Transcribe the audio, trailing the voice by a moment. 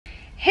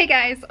Hey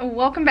guys,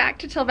 welcome back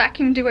to Till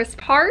Vacuum Do Us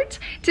Part.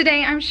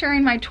 Today I'm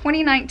sharing my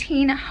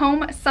 2019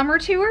 home summer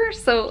tour,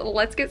 so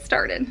let's get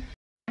started.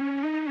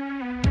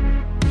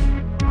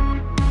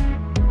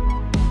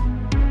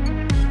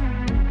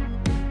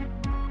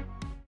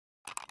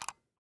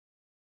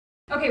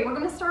 Okay, we're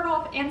gonna start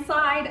off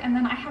inside, and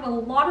then I have a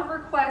lot of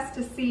requests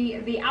to see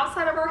the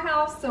outside of our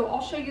house, so I'll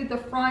show you the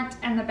front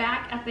and the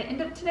back at the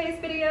end of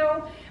today's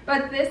video.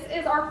 But this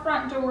is our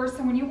front door, so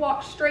when you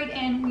walk straight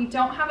in, we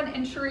don't have an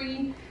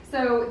entry.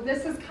 So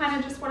this is kind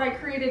of just what I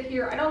created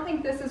here. I don't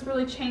think this has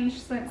really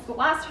changed since the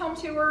last home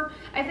tour.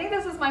 I think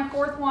this is my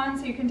fourth one,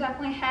 so you can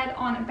definitely head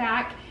on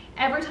back.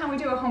 Every time we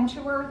do a home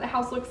tour, the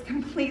house looks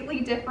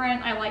completely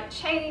different. I like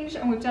change,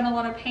 and we've done a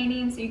lot of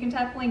painting, so you can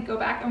definitely go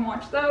back and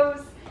watch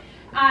those.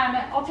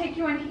 I'll take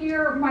you in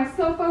here. My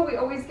sofa, we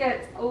always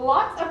get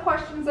lots of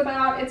questions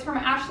about. It's from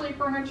Ashley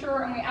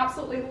Furniture, and we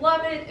absolutely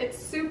love it.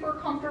 It's super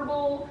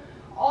comfortable.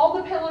 All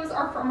the pillows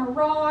are from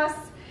Ross.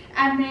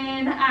 And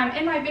then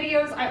in my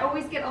videos, I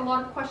always get a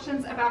lot of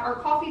questions about our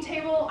coffee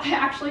table. I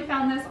actually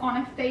found this on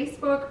a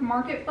Facebook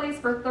marketplace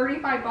for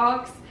 35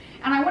 bucks.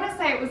 And I want to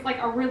say it was like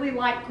a really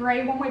light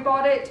gray when we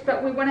bought it,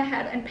 but we went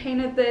ahead and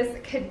painted this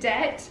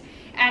Cadet.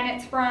 And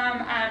it's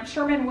from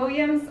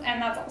Sherwin-Williams, and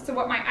that's also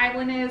what my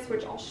island is,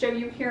 which I'll show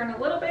you here in a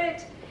little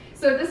bit.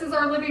 So this is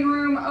our living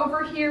room.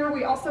 Over here,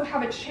 we also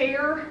have a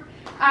chair.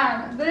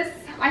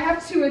 I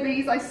have two of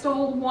these. I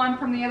stole one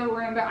from the other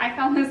room, but I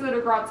found this at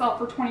a garage sale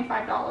for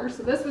 $25.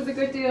 So this was a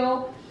good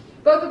deal.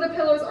 Both of the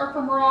pillows are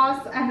from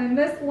Ross, and then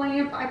this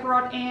lamp I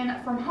brought in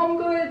from Home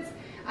Goods.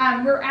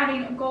 We're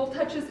adding gold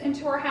touches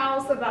into our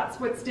house, so that's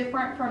what's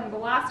different from the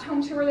last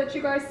home tour that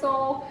you guys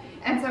saw.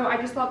 And so I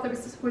just thought that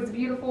this was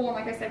beautiful, and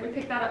like I said, we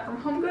picked that up from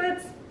Home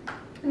Goods.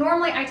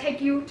 Normally I take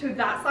you to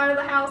that side of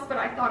the house, but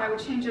I thought I would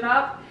change it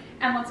up,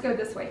 and let's go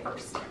this way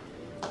first.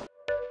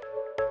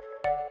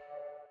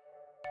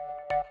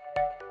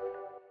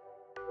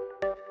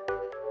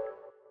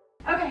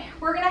 Okay,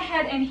 we're gonna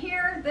head in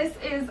here. This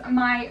is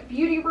my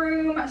beauty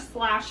room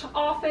slash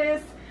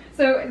office.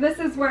 So this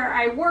is where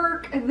I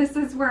work. This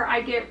is where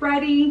I get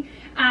ready.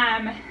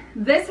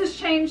 This has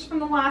changed from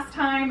the last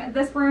time.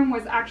 This room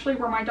was actually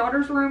where my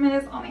daughter's room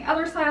is on the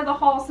other side of the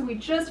hall. So we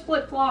just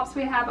flip-flops.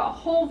 We have a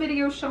whole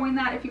video showing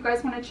that if you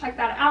guys want to check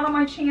that out on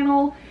my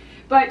channel.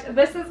 But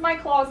this is my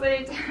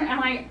closet,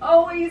 and I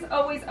always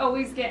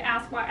get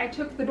asked why I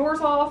took the doors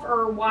off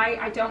or why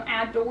I don't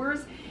add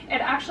doors. It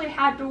actually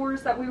had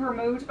doors that we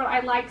removed, but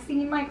I like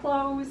seeing my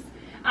clothes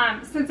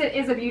since it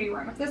is a beauty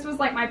room. If this was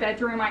like my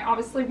bedroom, I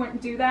obviously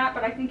wouldn't do that,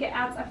 but I think it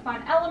adds a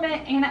fun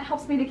element, and it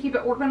helps me to keep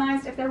it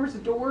organized. If there was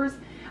doors,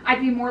 I'd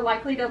be more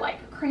likely to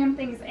like cram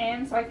things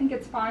in, so I think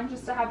it's fun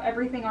just to have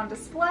everything on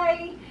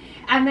display.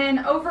 And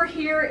then over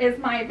here is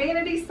my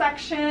vanity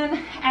section,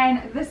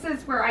 and this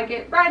is where I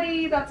get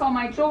ready. That's all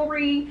my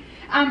jewelry.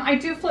 I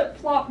do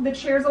flip-flop the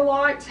chairs a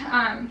lot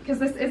because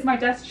this is my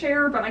desk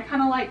chair, but I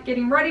kind of like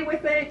getting ready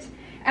with it.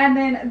 And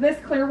then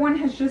this clear one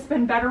has just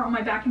been better on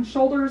my back and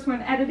shoulders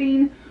when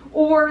editing,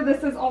 or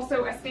this is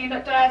also a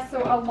stand-up desk,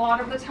 so a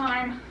lot of the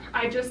time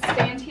I just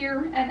stand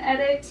here and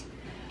edit.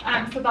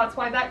 So that's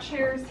why that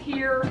chair is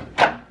here.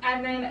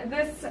 And then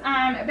this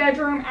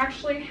bedroom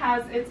actually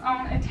has its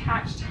own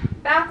attached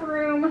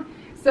bathroom.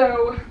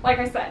 So like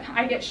I said,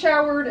 I get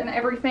showered and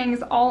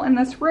everything's all in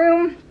this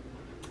room.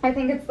 I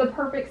think it's the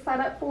perfect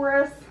setup for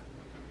us.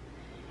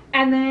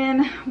 And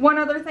then one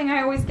other thing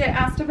I always get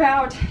asked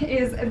about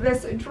is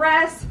this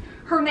dress.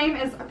 Her name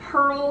is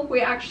Pearl. We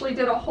actually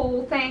did a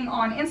whole thing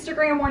on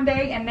Instagram one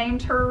day and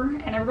named her,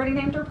 and everybody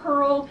named her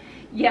Pearl.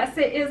 Yes,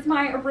 it is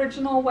my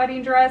original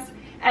wedding dress.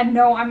 And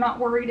no, I'm not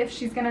worried if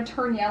she's gonna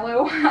turn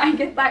yellow. I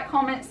get that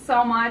comment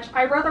so much.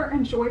 I'd rather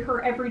enjoy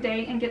her every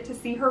day and get to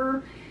see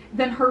her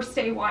than her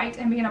stay white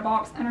and be in a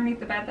box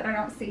underneath the bed that I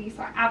don't see.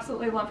 So I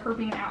absolutely love her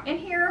being out in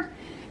here.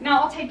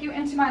 Now I'll take you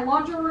into my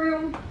laundry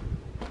room.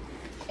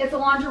 It's a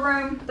laundry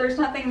room. There's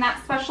nothing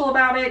that special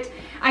about it.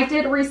 I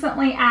did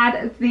recently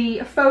add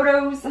the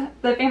photos,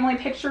 the family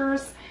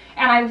pictures,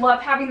 and I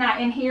love having that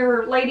in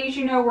here. Ladies,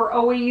 you know, we're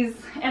always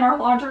in our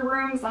laundry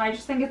rooms, and I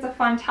just think it's a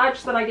fun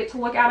touch that I get to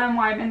look at them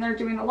while I'm in there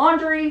doing the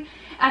laundry.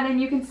 And then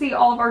you can see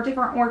all of our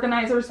different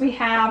organizers we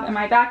have and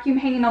my vacuum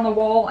hanging on the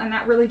wall, and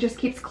that really just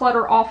keeps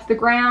clutter off the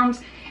ground.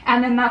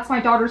 And then that's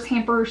my daughter's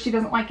hamper. She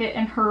doesn't like it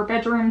in her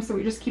bedroom, so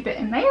we just keep it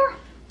in there.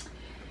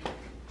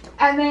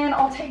 And then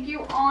I'll take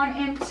you on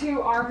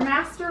into our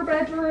master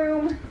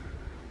bedroom.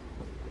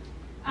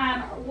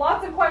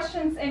 Lots of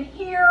questions in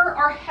here.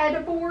 Our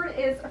headboard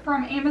is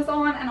from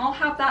Amazon, and I'll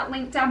have that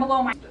link down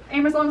below my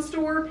Amazon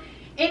store.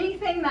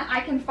 Anything that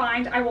I can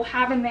find, I will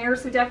have in there,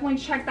 so definitely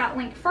check that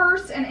link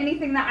first, and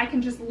anything that I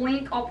can just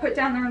link, I'll put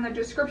down there in the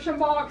description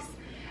box.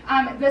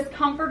 This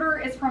comforter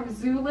is from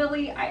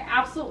Zulily. I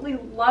absolutely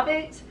love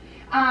it.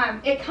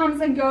 It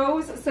comes and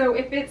goes, so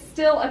if it's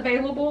still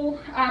available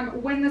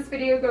when this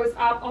video goes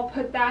up, I'll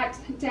put that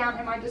down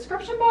in my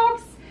description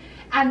box.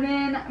 And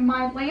then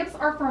my lamps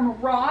are from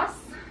Ross,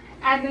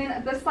 And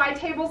then the side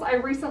tables I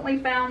recently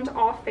found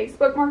off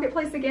Facebook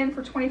Marketplace again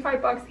for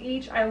 25 bucks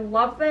each. I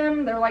love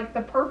them. They're like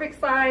the perfect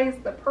size,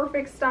 the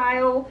perfect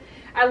style.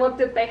 I loved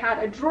that they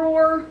had a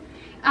drawer.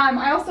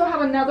 I also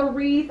have another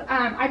wreath.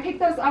 I picked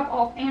those up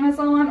off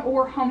Amazon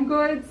or Home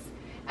Goods.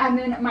 And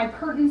then my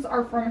curtains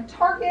are from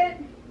Target.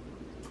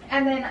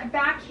 And then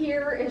back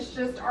here is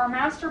just our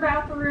master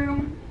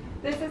bathroom.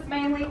 This is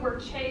mainly where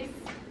Chase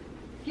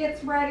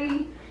gets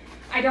ready.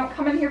 I don't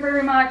come in here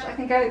very much. I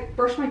think I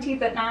brush my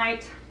teeth at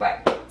night,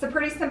 but it's a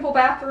pretty simple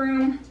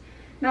bathroom.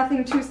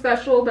 Nothing too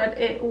special, but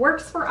it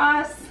works for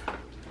us.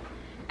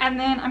 And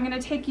then I'm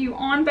gonna take you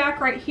on back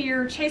right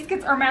here. Chase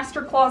gets our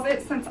master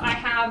closet since I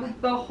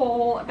have the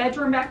whole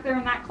bedroom back there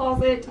in that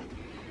closet.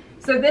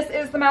 So this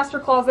is the master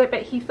closet,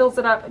 but he fills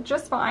it up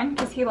just fine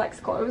because he likes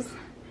clothes.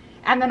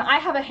 And then I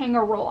have a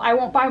hanger rule. I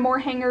won't buy more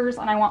hangers,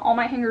 and I want all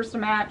my hangers to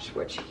match,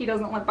 which he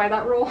doesn't live by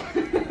that rule.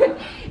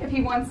 If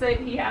he wants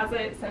it, he has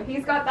it. So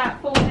he's got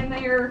that full in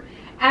there.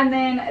 And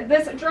then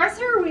this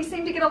dresser, we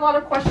seem to get a lot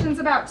of questions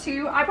about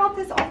too. I bought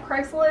this off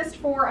Craigslist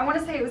for, I want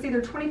to say it was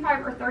either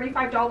 $25 or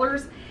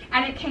 $35,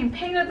 and it came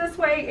painted this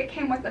way. It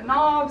came with the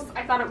knobs.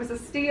 I thought it was a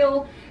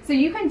steal. So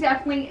you can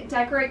definitely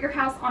decorate your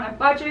house on a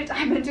budget.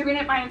 I've been doing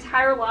it my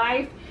entire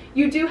life.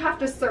 You do have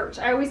to search.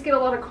 I always get a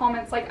lot of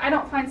comments like, I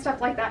don't find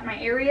stuff like that in my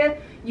area.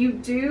 You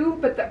do,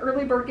 but the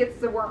early bird gets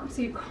the worm.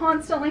 So you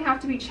constantly have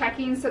to be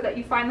checking so that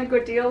you find the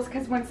good deals,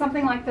 because when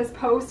something like this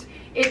posts,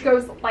 it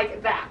goes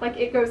like that. Like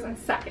it goes in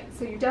seconds.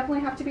 So you definitely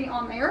have to be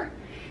on there.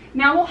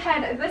 Now we'll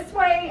head this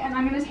way, and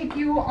I'm going to take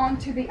you on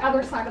to the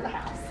other side of the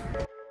house.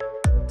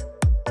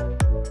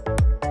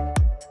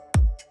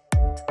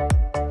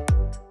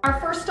 Our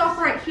first stop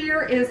right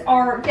here is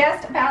our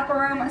guest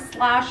bathroom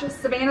slash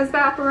Savannah's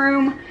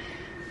bathroom.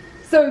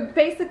 So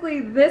basically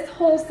this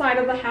whole side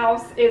of the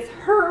house is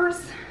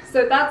hers.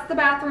 So that's the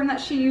bathroom that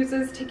she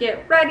uses to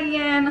get ready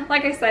in.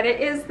 Like I said, it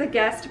is the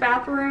guest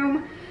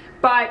bathroom,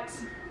 but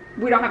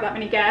we don't have that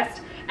many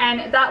guests.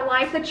 And that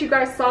light that you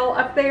guys saw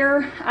up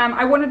there,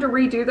 I wanted to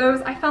redo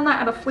those. I found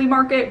that at a flea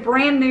market,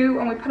 brand new,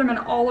 and we put them in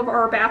all of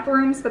our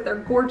bathrooms, but they're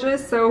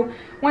gorgeous. So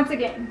once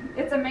again,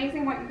 it's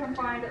amazing what you can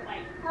find at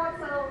like garage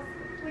sales,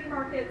 flea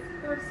markets,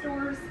 thrift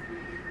stores.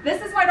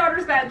 This is my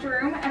daughter's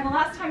bedroom, and the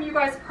last time you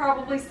guys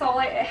probably saw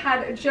it, it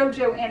had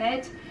JoJo in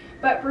it,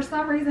 but for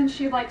some reason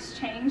she likes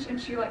change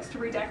and she likes to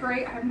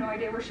redecorate. I have no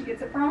idea where she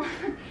gets it from.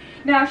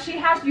 Now she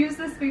has used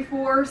this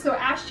before, so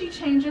as she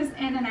changes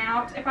in and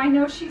out, if I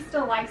know she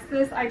still likes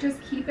this, I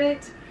just keep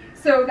it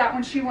so that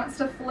when she wants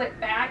to flip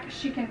back,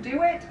 she can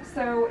do it.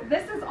 So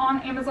this is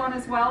on Amazon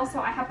as well, so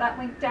I have that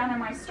link down in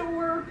my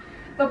store.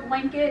 The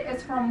blanket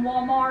is from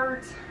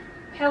Walmart.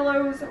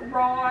 Pillows,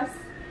 Ross.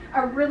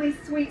 A really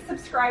sweet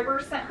subscriber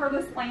sent her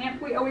this lamp.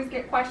 We always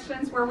get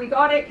questions where we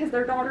got it because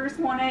their daughters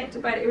want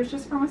it, but it was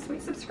just from a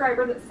sweet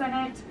subscriber that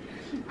sent it.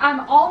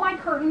 All my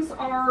curtains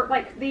are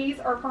like, these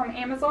are from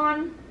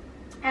Amazon,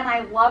 and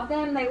I love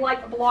them. They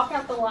like block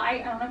out the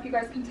light. I don't know if you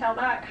guys can tell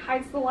that. It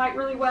hides the light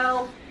really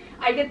well.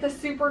 I get the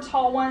super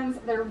tall ones.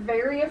 They're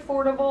very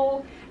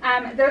affordable.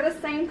 They're the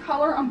same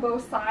color on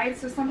both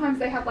sides, so sometimes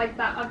they have like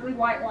that ugly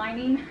white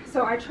lining.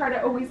 So I try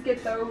to always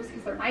get those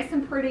because they're nice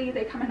and pretty.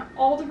 They come in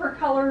all different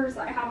colors.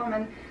 I have them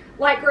in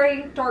light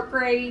gray, dark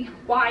gray,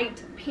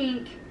 white,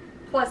 pink,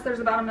 plus there's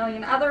about a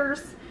million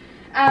others.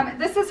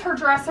 This is her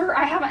dresser.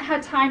 I haven't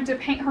had time to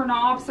paint her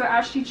knobs, so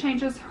as she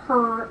changes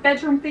her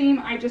bedroom theme,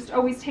 I just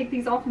always take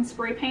these off and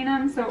spray paint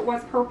them. So it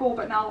was purple,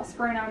 but now I'll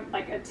spray them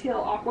like a teal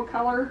aqua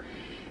color.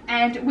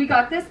 And we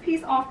got this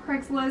piece off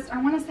Craigslist, I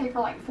want to say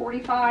for like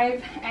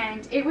 $45,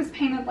 and it was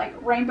painted like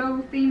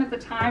rainbow theme at the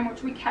time,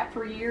 which we kept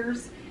for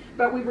years,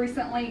 but we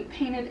recently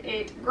painted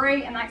it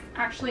gray, and that's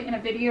actually in a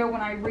video when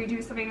I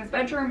redo Savannah's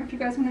bedroom, if you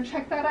guys want to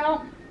check that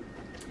out.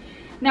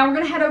 Now we're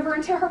going to head over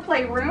into her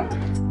playroom.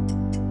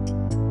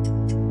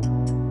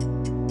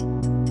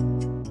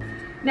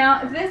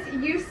 Now this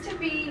used to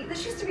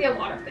be a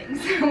lot of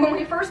things. When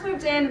we first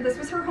moved in, this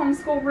was her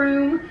homeschool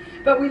room,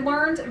 but we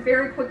learned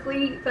very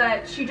quickly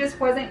that she just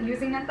wasn't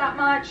using it that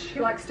much. She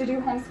likes to do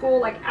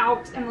homeschool like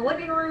out in the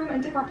living room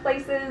and different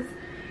places.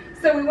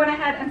 So we went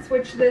ahead and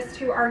switched this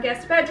to our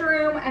guest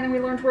bedroom, and then we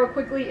learned real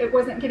quickly it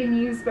wasn't getting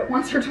used but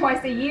once or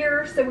twice a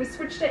year. So we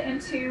switched it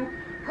into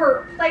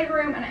her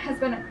playroom, and it has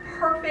been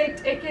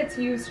perfect. It gets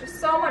used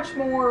so much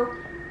more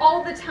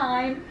all the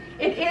time.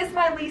 It is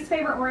my least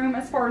favorite room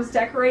as far as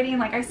decorating.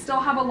 Like, I still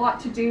have a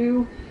lot to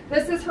do.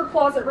 This is her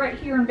closet right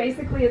here, and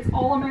basically it's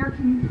all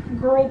American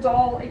Girl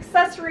doll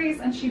accessories,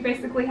 and she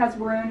basically has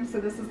rooms. So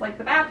this is like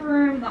the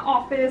bathroom, the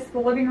office, the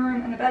living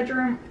room, and the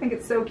bedroom. I think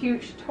it's so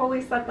cute. She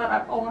totally set that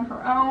up all on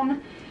her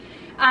own.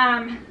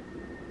 And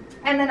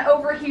then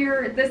over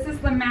here, this is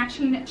the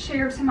matching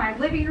chair to my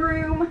living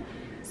room.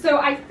 So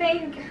I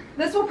think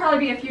this will probably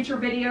be a future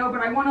video,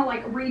 but I want to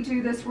like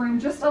redo this room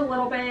just a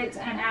little bit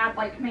and add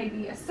like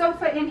maybe a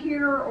sofa in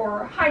here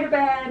or hide a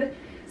bed,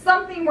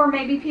 something where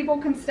maybe people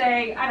can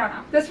stay. I don't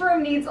know. This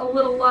room needs a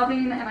little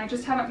loving and I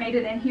just haven't made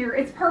it in here.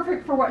 It's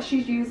perfect for what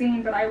she's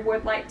using, but I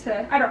would like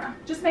to, I don't know,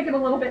 just make it a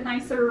little bit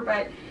nicer,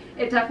 but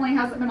it definitely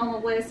hasn't been on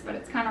the list, but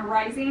it's kind of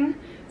rising.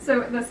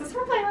 So this is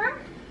her playroom.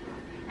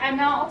 And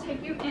now I'll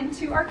take you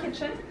into our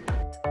kitchen.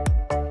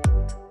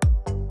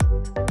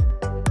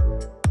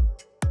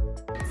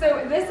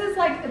 So this is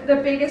like the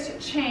biggest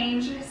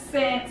change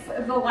since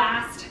the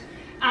last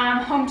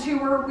home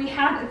tour. We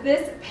had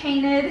this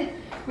painted.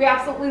 We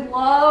absolutely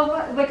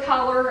love the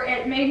color.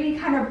 It made me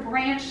kind of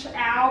branch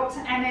out,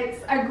 and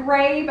it's a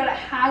gray, but it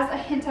has a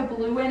hint of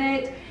blue in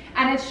it,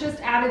 and it's just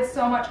added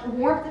so much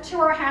warmth to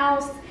our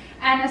house.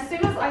 And as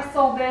soon as I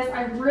saw this,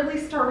 I really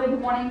started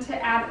wanting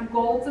to add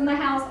golds in the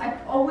house.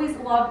 I've always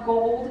loved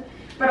gold,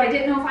 but I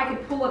didn't know if I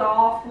could pull it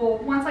off. Well,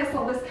 once I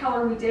saw this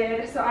color, we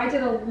did. So I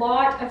did a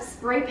lot of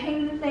spray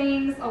painting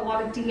things, a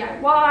lot of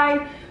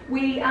DIY.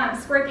 We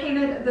spray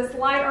painted this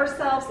light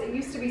ourselves. It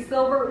used to be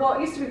silver. Well,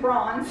 it used to be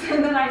bronze,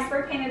 and then I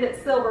spray painted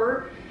it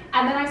silver,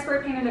 and then I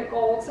spray painted it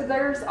gold. So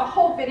there's a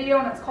whole video,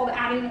 and it's called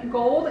Adding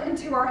Gold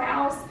into Our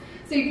House.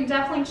 So you can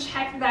definitely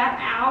check that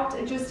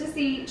out just to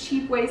see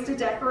cheap ways to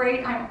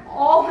decorate. I'm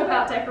all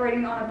about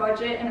decorating on a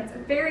budget, and it's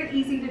very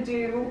easy to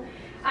do.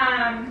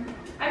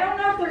 I don't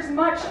know if there's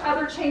much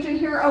other change in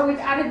here. Oh, we've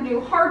added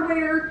new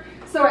hardware.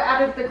 So I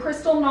added the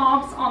crystal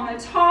knobs on the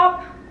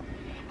top,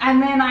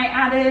 and then I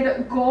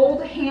added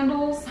gold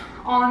handles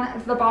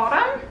on the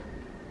bottom,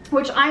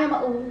 which I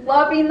am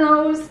loving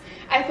those.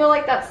 I feel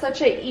like that's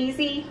such an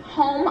easy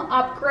home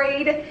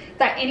upgrade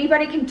that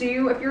anybody can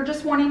do. If you're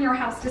just wanting your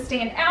house to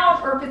stand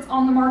out, or if it's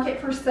on the market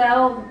for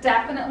sale,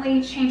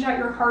 definitely change out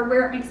your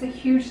hardware. It makes a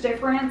huge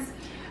difference.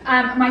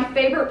 My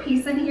favorite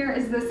piece in here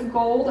is this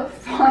gold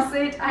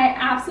faucet. I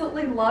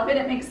absolutely love it.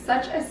 It makes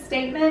such a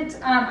statement.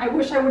 I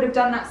wish I would have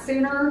done that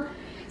sooner.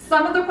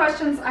 Some of the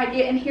questions I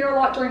get in here a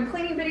lot during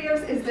cleaning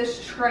videos is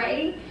this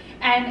tray,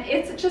 and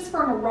it's just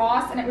from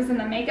Ross, and it was in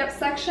the makeup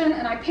section,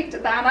 and I picked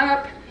that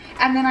up.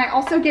 And then I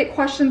also get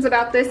questions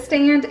about this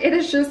stand. It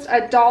is just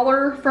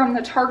 $1 from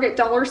the Target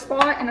Dollar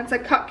Spot, and it's a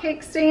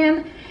cupcake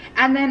stand.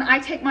 And then I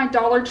take my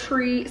Dollar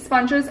Tree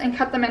sponges and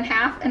cut them in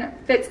half, and it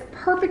fits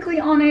perfectly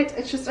on it.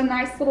 It's just a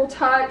nice little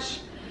touch.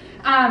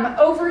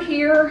 Over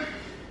here,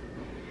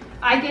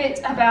 I get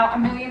about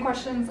 1 million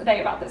questions a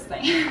day about this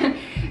thing.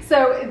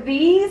 So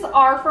these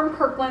are from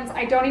Kirkland's.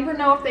 I don't even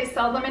know if they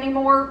sell them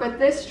anymore, but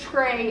this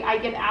tray I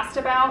get asked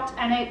about,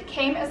 and it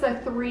came as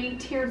a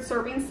 3-tiered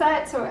serving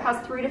set, so it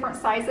has 3 different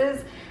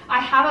sizes. I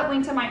have it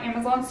linked to my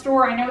Amazon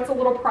store. I know it's a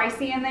little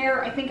pricey in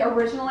there. I think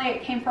originally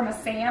it came from a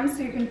Sam's,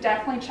 so you can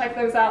definitely check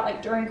those out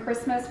like during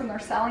Christmas when they're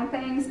selling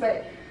things,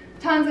 but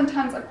tons and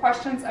tons of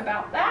questions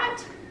about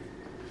that.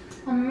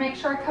 Let me make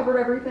sure I covered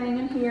everything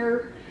in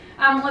here.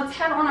 Let's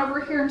head on over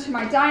here into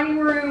my dining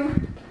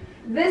room.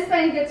 This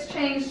thing gets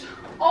changed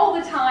all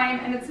the time,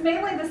 and it's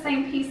mainly the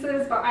same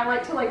pieces, but I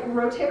like to like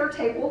rotate our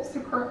table, so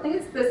currently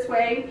it's this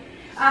way.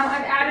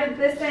 I've added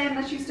this in.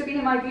 This used to be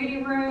in my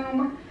beauty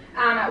room.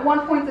 At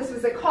one point this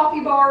was a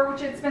coffee bar,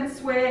 which it's been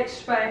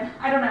switched, but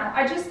I don't know.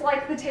 I just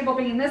like the table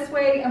being this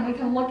way, and we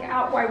can look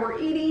out while we're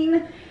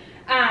eating.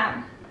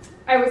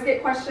 I always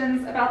get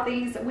questions about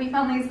these. We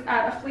found these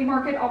at a flea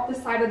market off the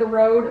side of the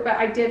road, but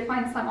I did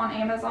find some on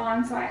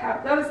Amazon, so I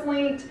have those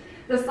linked.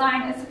 The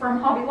sign is from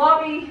Hobby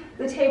Lobby.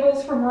 The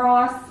table's from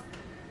Ross.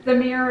 The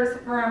mirrors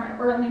from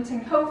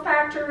Burlington Coat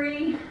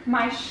Factory.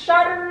 My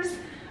shutters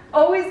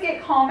always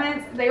get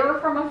comments. They were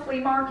from a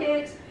flea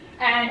market,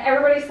 and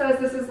everybody says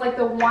this is like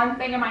the one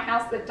thing in my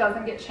house that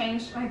doesn't get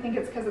changed. I think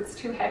it's because it's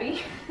too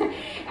heavy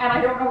and I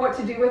don't know what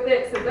to do with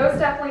it. So those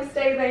definitely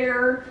stay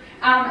there.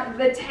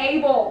 The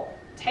table,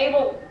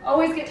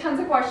 always get tons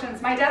of questions.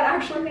 My dad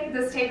actually made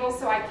this table,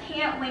 so I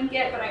can't link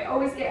it, but I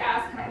always get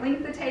asked, can I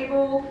link the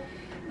table?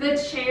 The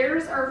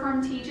chairs are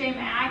from TJ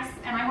Maxx,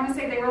 and I want to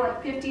say they were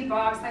like 50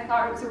 bucks. I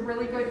thought it was a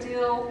really good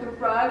deal. The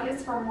rug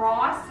is from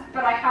Ross,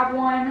 but I have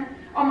one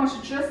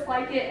almost just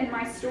like it in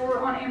my store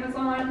on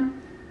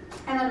Amazon.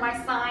 And then my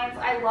signs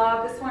I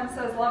love. This one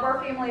says, love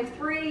our family of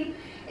 3.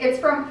 It's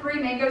from 3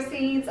 Mango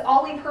Seeds.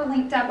 I'll leave her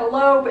link down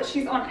below, but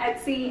she's on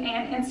Etsy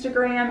and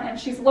Instagram, and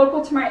she's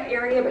local to my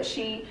area, but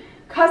she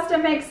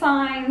custom makes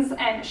signs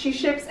and she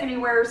ships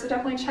anywhere, so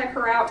definitely check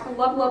her out. I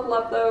love, love,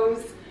 love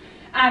those.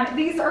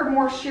 These are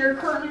more sheer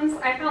curtains.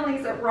 I found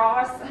these at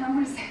Ross, and I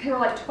want to say they were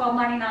like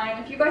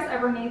 $12.99. If you guys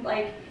ever need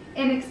like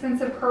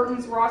inexpensive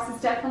curtains, Ross is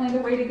definitely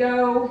the way to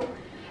go.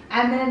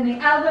 And then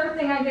the other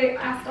thing I get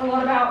asked a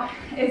lot about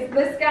is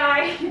this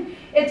guy.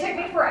 It took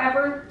me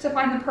forever to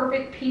find the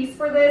perfect piece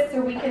for this,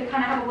 so we could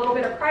kind of have a little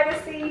bit of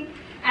privacy.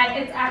 And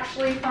it's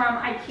actually from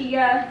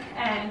IKEA,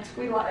 and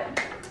we love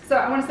it. So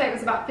I want to say it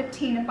was about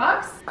 15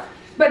 bucks.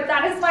 But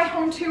that is my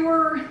home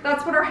tour.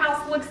 That's what our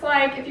house looks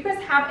like. If you guys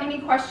have any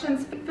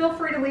questions, feel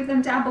free to leave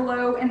them down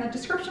below in the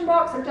description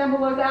box or down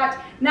below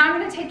that. Now I'm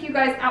going to take you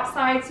guys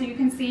outside so you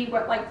can see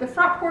what like the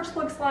front porch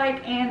looks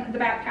like and the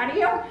back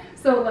patio.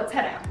 So let's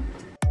head out.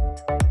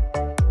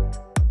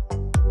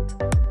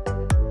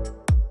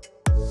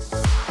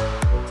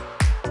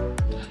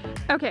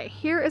 Okay,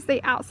 here is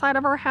the outside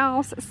of our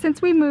house.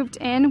 Since we moved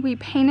in, we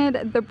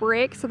painted the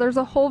brick, so there's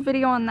a whole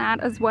video on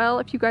that as well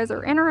if you guys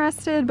are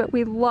interested, but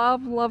we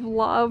love, love,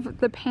 love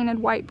the painted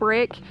white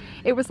brick.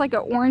 It was like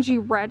an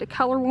orangey red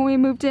color when we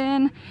moved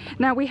in.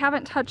 Now, we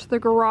haven't touched the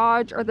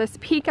garage or this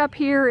peak up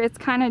here. It's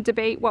kind of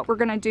debate what we're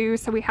gonna do,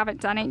 so we haven't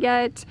done it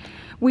yet.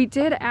 We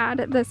did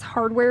add this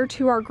hardware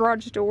to our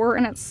garage door,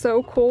 and it's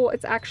so cool.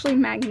 It's actually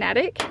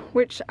magnetic,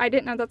 which I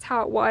didn't know that's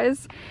how it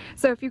was.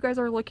 So if you guys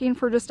are looking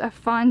for just a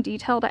fun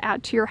detail to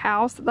add to your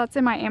house, that's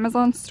in my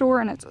Amazon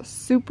store, and it's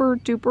super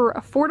duper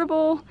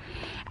affordable.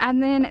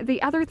 And then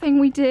the other thing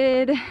we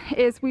did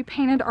is we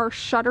painted our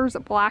shutters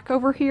black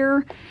over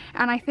here,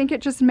 and I think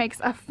it just makes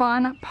a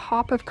fun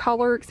pop of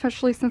color,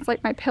 especially since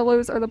like my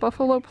pillows are the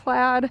buffalo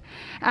plaid.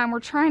 We're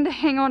trying to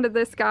hang on to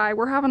this guy.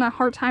 We're having a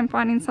hard time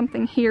finding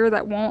something here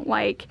that won't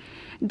like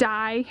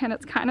die, and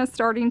it's kind of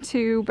starting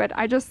to, but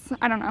I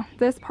don't know,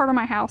 this part of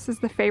my house is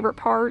the favorite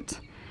part.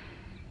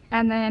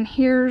 And then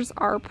here's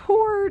our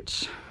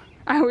porch.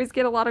 I always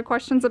get a lot of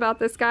questions about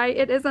this guy.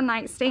 It is a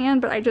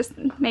nightstand, but I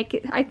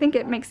think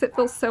it makes it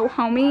feel so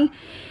homey.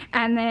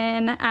 And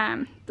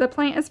then the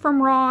plant is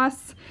from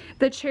Ross.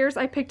 The chairs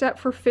I picked up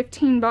for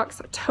 15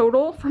 bucks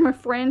total from a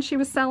friend. She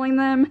was selling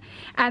them.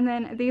 And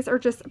then these are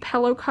just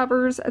pillow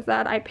covers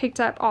that I picked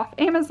up off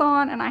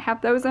Amazon, and I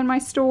have those in my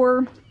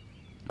store.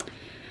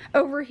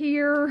 Over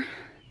here,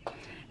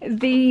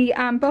 the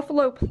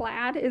buffalo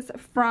plaid is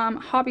from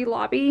Hobby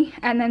Lobby,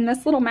 and then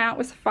this little mat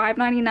was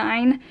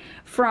 $5.99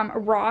 from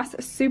Ross.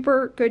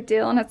 Super good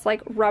deal, and it's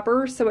like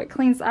rubber, so it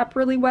cleans up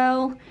really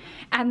well.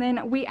 And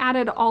then we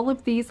added all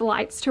of these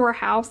lights to our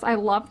house. I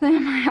love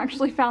them. I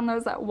actually found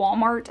those at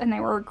Walmart, and they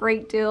were a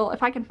great deal.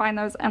 If I can find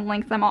those and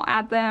link them, I'll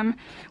add them.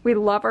 We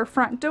love our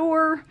front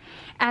door.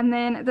 And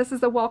then this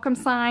is a welcome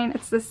sign.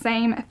 It's the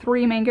same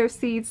 3 mango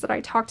seeds that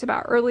I talked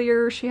about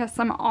earlier. She has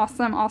some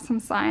awesome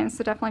signs,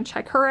 so definitely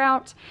check her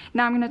out.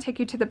 Now I'm going to take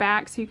you to the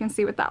back so you can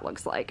see what that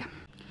looks like.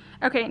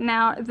 Okay,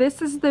 now this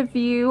is the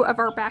view of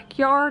our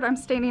backyard. I'm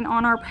standing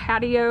on our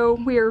patio.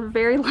 We are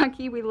very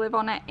lucky. We live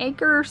on an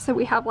acre, so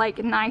we have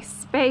like nice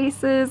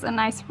spaces, a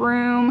nice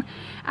room.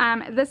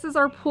 This is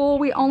our pool.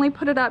 We only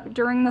put it up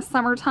during the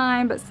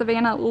summertime, but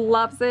Savannah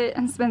loves it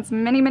and spends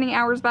many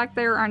hours back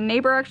there. Our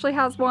neighbor actually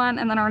has one,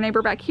 and then our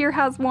neighbor back here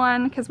has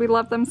one because we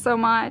love them so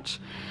much.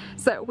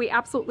 So we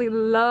absolutely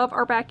love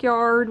our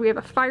backyard. We have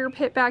a fire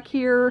pit back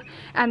here,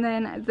 and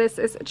then this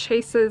is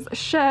Chase's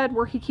shed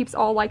where he keeps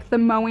all like the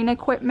mowing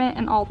equipment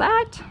and all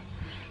that.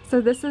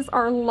 So this is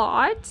our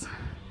lot,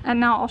 and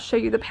now I'll show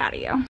you the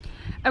patio.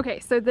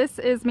 Okay, so this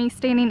is me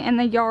standing in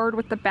the yard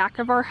what the back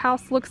of our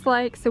house looks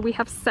like. So we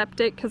have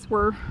septic because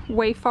we're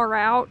way far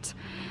out.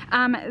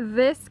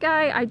 This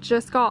guy I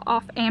just got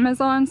off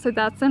Amazon, so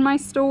that's in my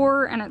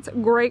store, and it's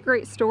great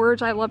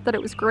storage. I love that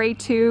it was gray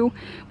too.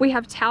 We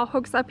have towel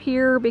hooks up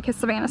here because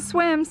Savannah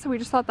swims, so we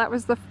just thought that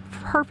was the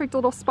perfect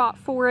little spot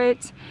for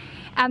it.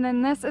 And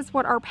then this is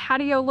what our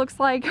patio looks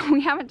like.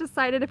 We haven't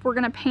decided if we're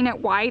gonna paint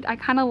it white. I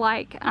kind of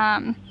like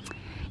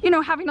you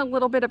know, having a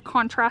little bit of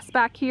contrast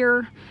back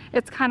here.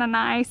 It's kind of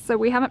nice, so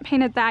we haven't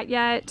painted that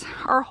yet.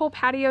 Our whole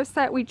patio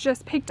set we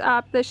just picked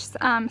up this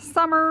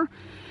summer,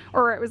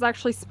 or it was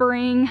actually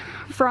spring,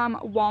 from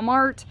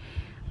Walmart.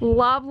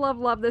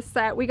 Love this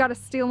set. We got a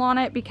steal on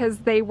it because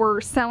they were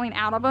selling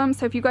out of them,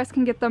 so if you guys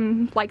can get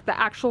them like the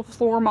actual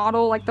floor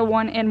model, like the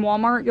one in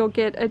Walmart, you'll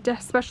get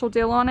a special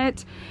deal on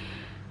it.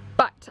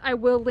 But I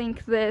will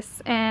link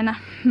this in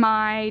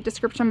my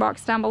description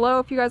box down below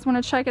if you guys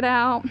want to check it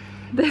out.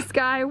 This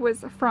guy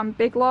was from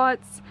Big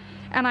Lots,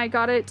 and I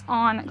got it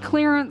on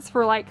clearance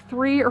for like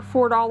 $3 or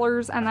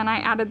 $4, and then I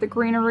added the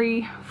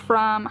greenery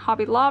from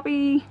Hobby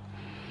Lobby.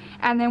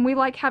 And then we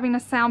like having a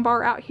sound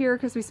bar out here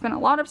because we spent a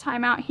lot of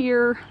time out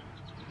here.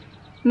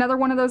 Another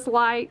one of those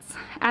lights.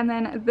 And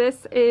then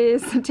this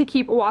is to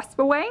keep wasp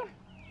away.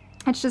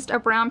 It's just a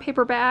brown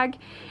paper bag,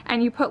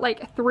 and you put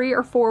like 3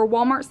 or 4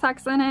 Walmart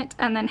sacks in it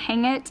and then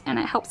hang it, and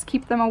it helps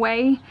keep them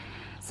away.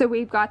 So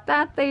we've got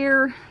that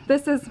there.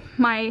 This is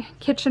my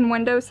kitchen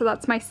window, so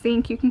that's my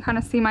sink. You can kind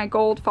of see my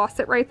gold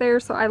faucet right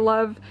there. So I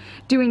love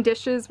doing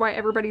dishes while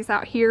everybody's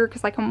out here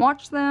because I can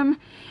watch them.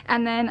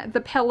 And then the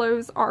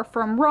pillows are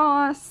from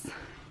Ross.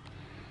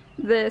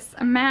 This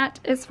mat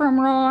is from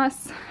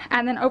Ross.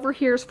 And then over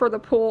here is for the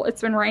pool.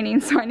 It's been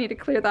raining, so I need to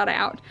clear that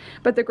out.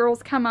 But the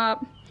girls come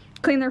up,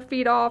 clean their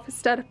feet off,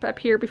 step up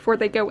here before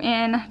they go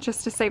in,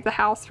 just to save the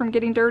house from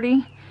getting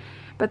dirty.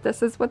 But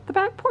this is what the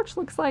back porch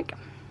looks like.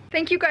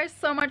 Thank you guys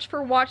so much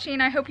for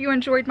watching. I hope you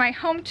enjoyed my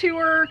home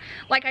tour.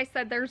 Like I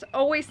said, there's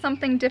always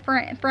something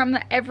different from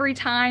every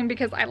time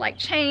because I like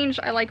change,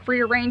 I like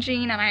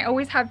rearranging, and I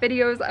always have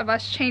videos of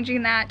us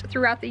changing that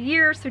throughout the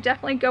year, so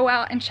definitely go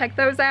out and check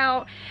those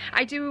out.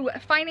 I do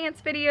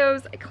finance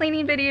videos,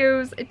 cleaning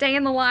videos, day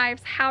in the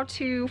lives, how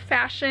to,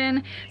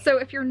 fashion. So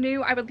if you're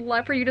new, I would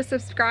love for you to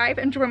subscribe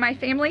and join my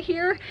family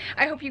here.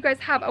 I hope you guys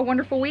have a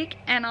wonderful week,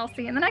 and I'll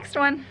see you in the next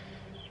one.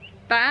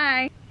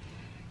 Bye.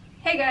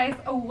 Hey guys,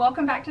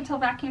 welcome back to Till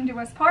Vacuum Do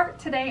Us Part.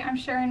 Today I'm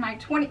sharing my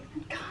God.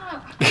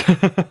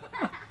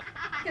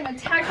 I'm gonna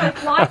tag my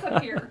flies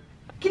up here.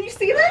 Can you see?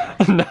 see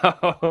that? No.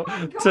 Oh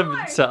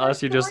To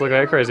us, you just look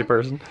like a crazy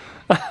person.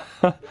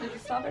 Did you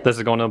stop it? This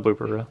is going on a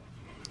blooper reel.